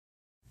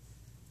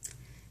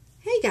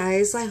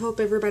guys, I hope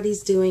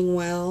everybody's doing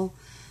well.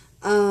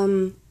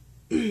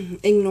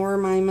 Ignore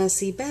my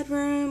messy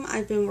bedroom.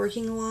 I've been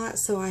working a lot,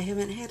 so I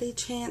haven't had a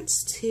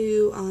chance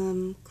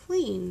to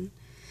clean.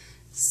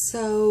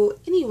 So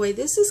anyway,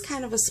 this is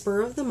kind of a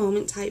spur of the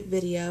moment type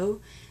video,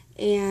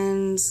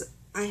 and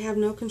I have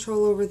no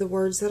control over the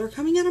words that are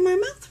coming out of my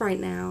mouth right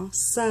now.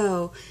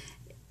 So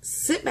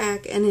sit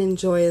back and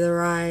enjoy the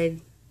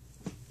ride.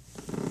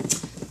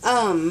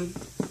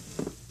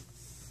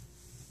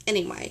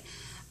 Anyway,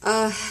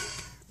 I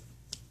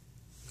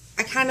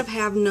kind of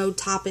have no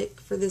topic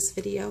for this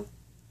video.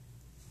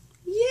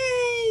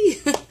 Yay!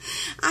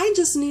 I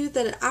just knew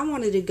that I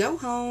wanted to go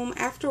home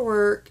after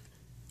work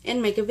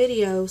and make a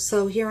video,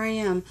 so here I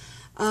am.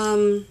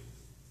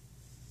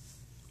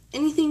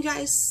 Anything you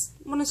guys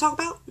want to talk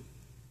about?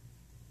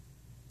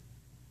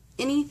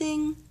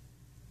 Anything?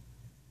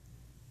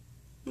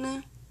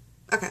 No?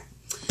 Okay.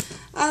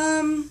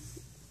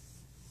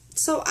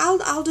 So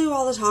I'll do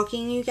all the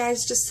talking. You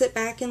guys just sit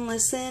back and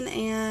listen,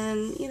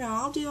 and, you know,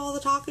 I'll do all the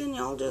talking.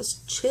 Y'all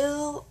just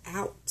chill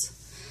out.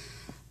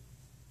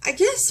 I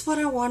guess what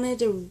I wanted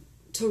to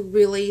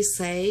really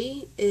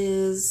say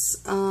is,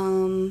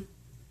 you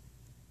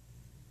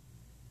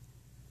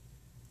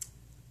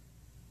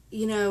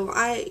know,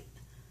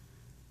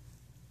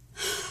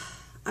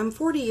 I'm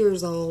 40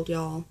 years old,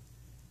 y'all.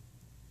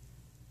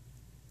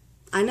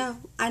 I know,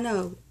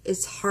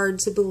 it's hard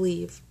to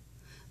believe.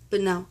 But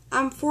no,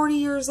 I'm 40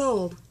 years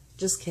old.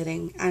 Just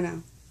kidding, I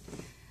know.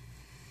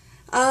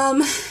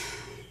 I'm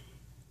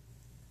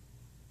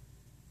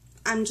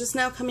just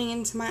now coming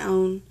into my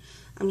own.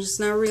 I'm just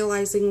now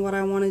realizing what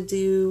I want to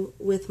do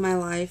with my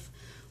life.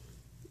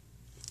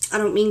 I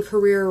don't mean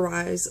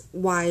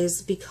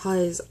career-wise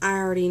because I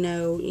already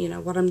know, you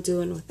know, what I'm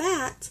doing with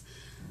that.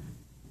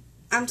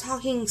 I'm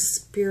talking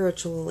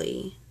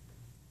spiritually,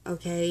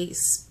 okay?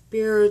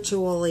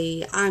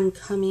 Spiritually, I'm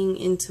coming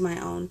into my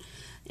own.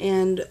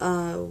 And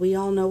we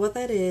all know what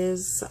that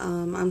is.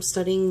 I'm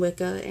studying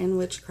Wicca and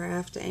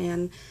witchcraft,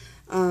 and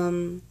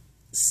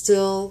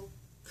still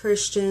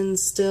Christian,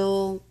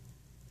 still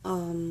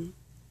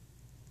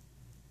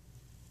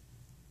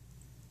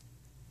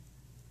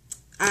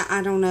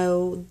I don't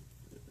know.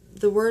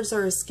 The words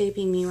are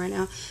escaping me right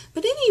now.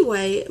 But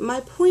anyway, my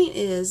point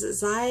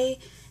is I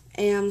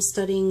am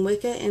studying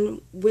Wicca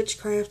and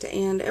witchcraft,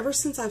 and ever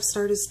since I've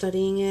started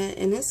studying it,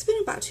 and it's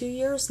been about 2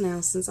 years now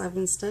since I've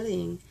been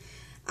studying,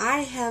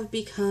 I have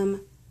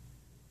become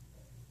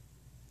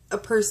a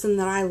person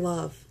that I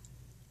love.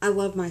 I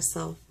love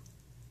myself.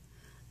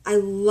 I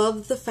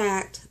love the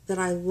fact that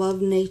I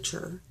love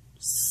nature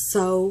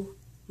so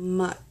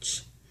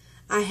much.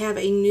 I have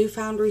a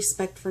newfound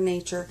respect for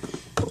nature.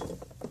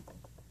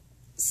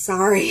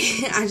 Sorry,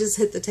 I just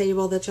hit the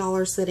table that y'all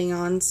are sitting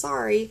on.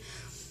 Sorry.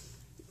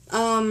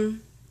 Ever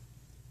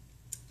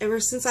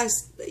since I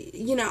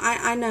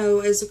know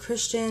as a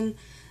Christian,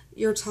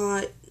 you're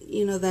taught,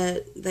 you know,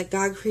 that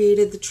God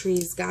created the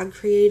trees, God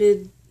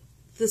created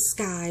the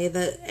sky,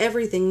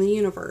 everything, the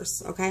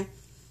universe, okay?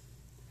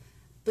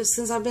 But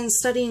since I've been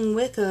studying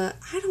Wicca,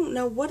 I don't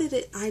know what it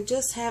is. I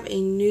just have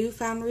a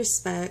newfound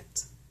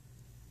respect,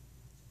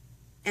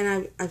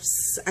 and I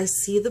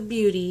see the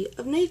beauty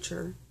of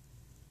nature.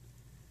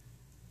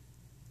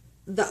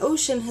 The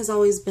ocean has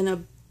always been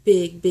a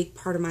big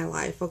part of my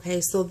life,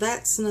 okay? So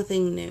that's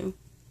nothing new.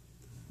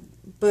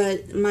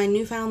 But my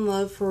newfound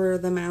love for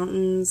the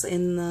mountains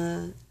and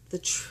the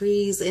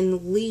trees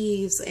and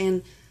leaves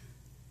and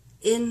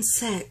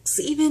insects,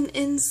 even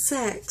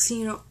insects,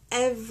 you know,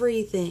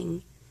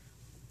 everything.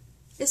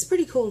 It's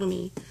pretty cool to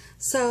me.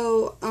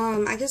 So,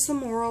 I guess the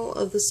moral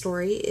of the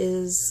story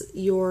is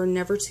you're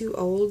never too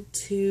old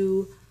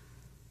to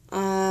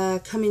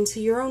come into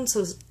your own,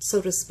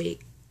 so to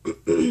speak.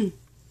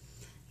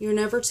 You're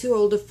never too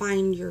old to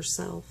find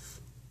yourself.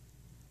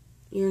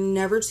 You're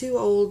never too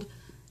old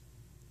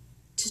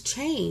to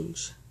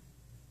change.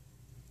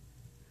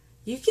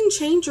 You can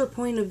change your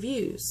point of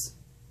views.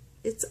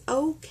 It's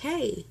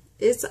okay.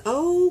 It's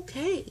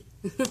okay.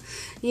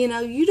 You know,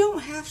 you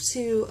don't have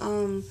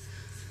to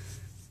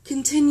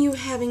continue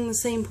having the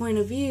same point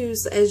of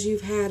views as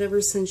you've had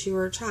ever since you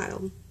were a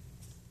child.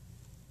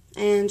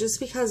 And just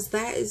because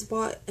that is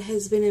what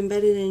has been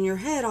embedded in your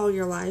head all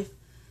your life,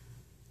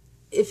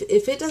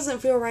 if it doesn't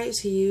feel right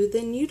to you,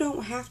 then you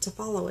don't have to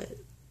follow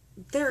it.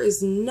 There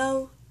is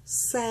no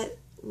set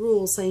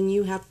rule saying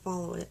you have to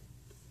follow it.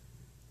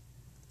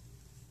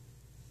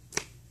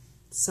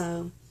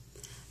 So,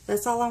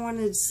 that's all I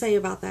wanted to say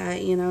about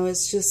that. You know,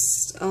 it's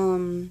just,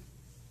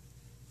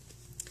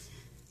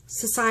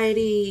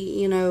 society,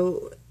 you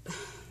know,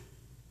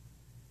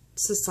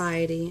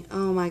 society.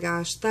 Oh my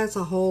gosh, that's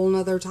a whole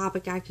nother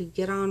topic I could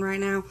get on right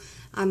now.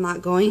 I'm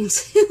not going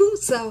to,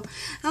 so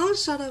I'll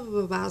shut up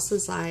about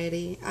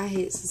society. I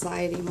hate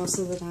society most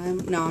of the time.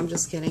 No, I'm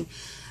just kidding.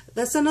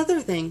 That's another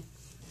thing.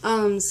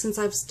 Since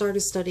I've started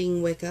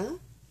studying Wicca,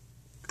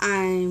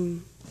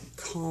 I'm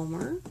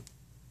calmer.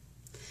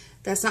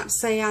 That's not to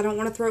say I don't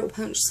want to throat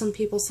punch some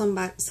people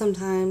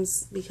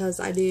sometimes, because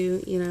I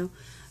do, you know.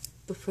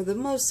 But for the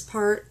most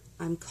part,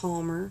 I'm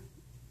calmer.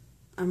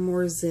 I'm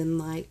more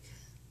zen-like.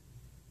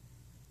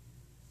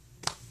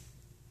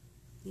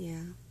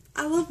 Yeah.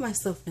 I love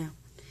myself now.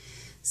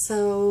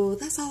 So,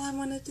 that's all I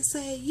wanted to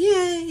say.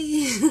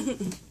 Yay!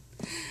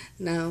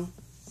 No.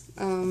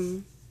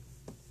 I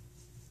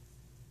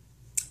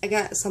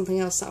got something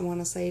else I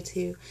want to say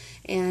too.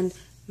 And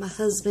my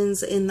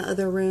husband's in the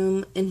other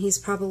room, and he's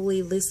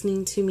probably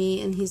listening to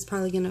me, and he's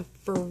probably going to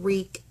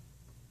freak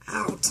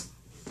out.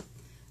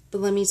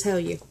 But let me tell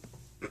you.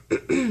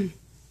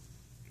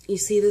 You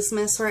see this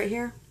mess right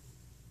here?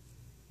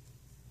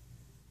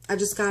 I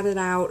just got it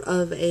out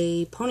of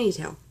a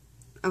ponytail.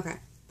 Okay.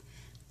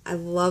 I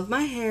love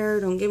my hair.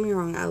 Don't get me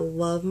wrong. I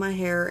love my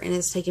hair, and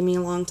it's taken me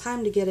a long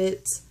time to get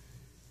it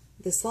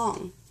this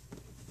long.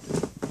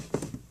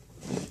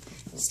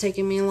 It's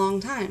taken me a long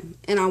time,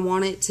 and I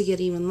want it to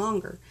get even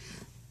longer.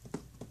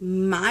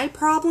 My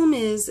problem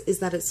is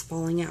that it's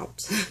falling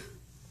out.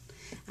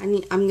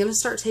 I'm going to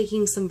start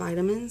taking some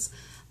vitamins,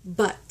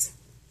 but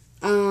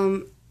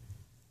I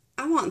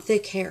want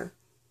thick hair.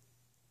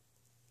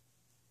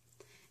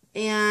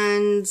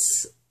 And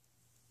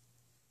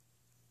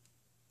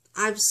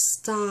I've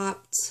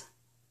stopped.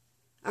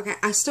 Okay,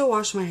 I still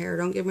wash my hair.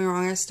 Don't get me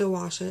wrong, I still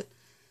wash it.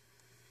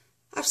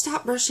 I've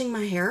stopped brushing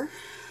my hair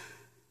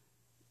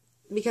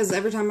because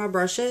every time I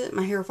brush it,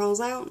 my hair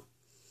falls out.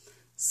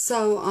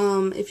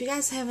 So, if you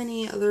guys have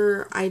any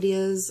other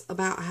ideas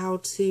about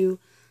how to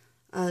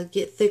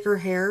get thicker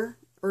hair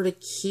or to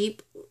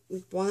keep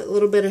what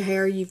little bit of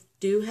hair you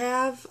do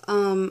have,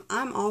 I'm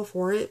all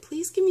for it.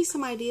 Please give me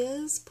some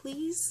ideas,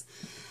 please.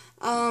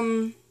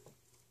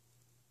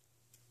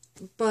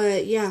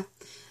 But yeah,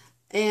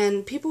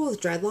 and people with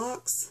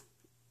dreadlocks,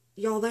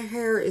 y'all, their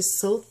hair is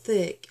so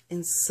thick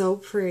and so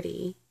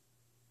pretty.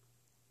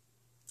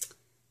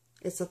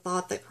 It's a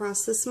thought that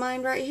crossed this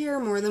mind right here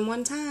more than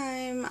one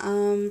time.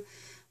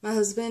 My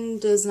husband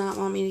does not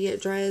want me to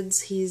get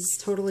dreads. He's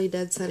totally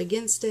dead set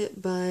against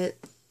it, but,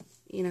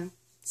 you know,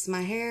 it's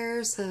my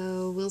hair,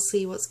 so we'll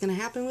see what's going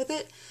to happen with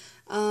it.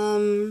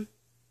 I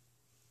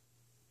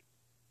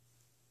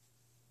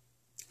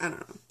don't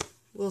know.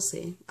 We'll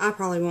see. I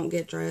probably won't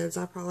get dreads.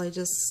 I'll probably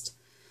just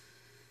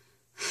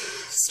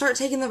start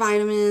taking the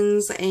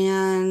vitamins,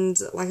 and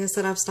like I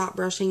said, I've stopped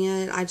brushing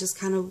it. I just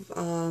kind of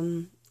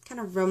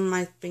run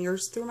my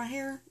fingers through my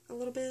hair a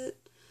little bit.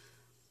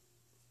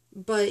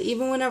 But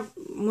even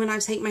when I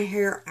take my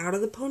hair out of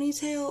the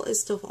ponytail, it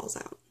still falls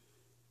out.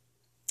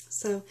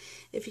 So,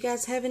 if you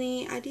guys have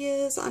any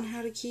ideas on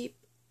how to keep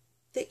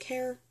thick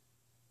hair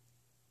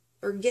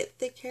or get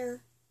thick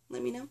hair,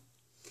 let me know.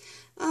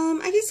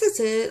 I guess that's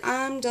it.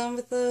 I'm done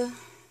with the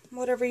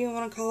whatever you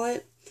want to call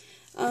it.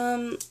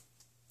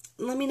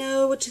 Let me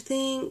know what you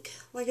think.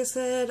 Like I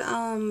said,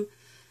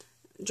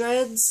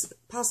 dreads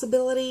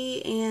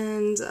possibility,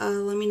 and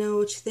let me know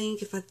what you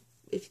think, if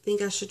you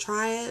think I should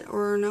try it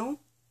or no.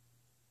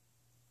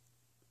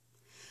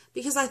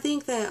 Because I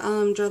think that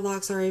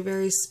dreadlocks are a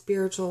very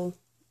spiritual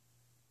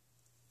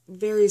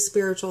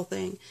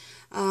thing.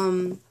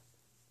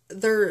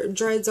 Their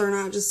dreads are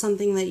not just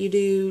something that you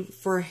do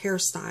for a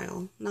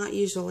hairstyle. Not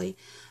usually.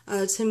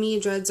 To me,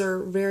 dreads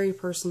are very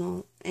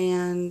personal.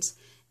 And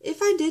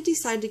if I did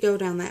decide to go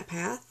down that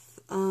path,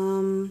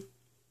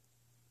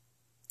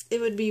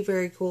 it would be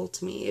very cool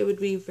to me. It would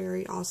be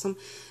very awesome.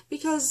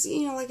 Because,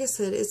 you know, like I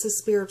said, it's a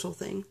spiritual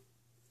thing.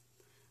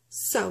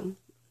 So,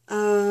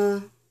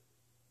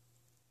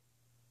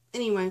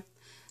 anyway,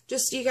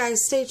 just you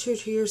guys stay true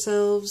to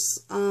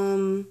yourselves.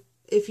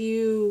 If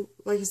you,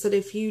 like I said,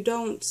 if you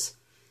don't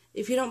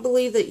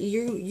believe that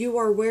you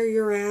are where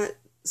you're at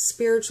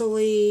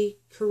spiritually,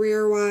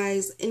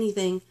 career-wise,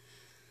 anything,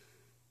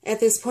 at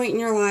this point in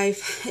your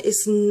life,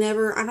 it's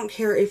never, I don't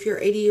care if you're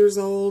 80 years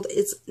old,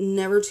 it's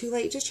never too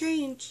late to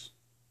change.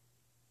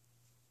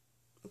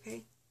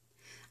 Okay?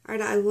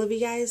 Alright, I love you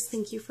guys.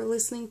 Thank you for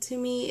listening to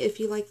me. If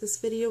you like this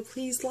video,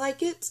 please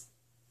like it.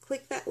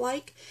 Click that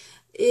like.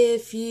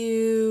 If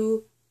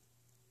you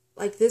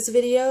like this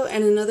video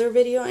and another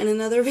video and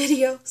another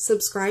video,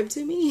 subscribe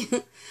to me.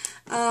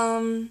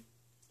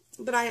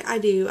 But I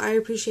do. I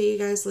appreciate you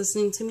guys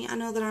listening to me. I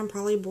know that I'm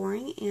probably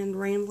boring and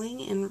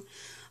rambling and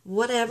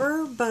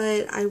whatever,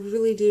 but I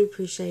really do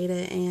appreciate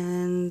it,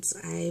 and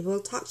I will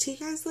talk to you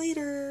guys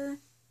later.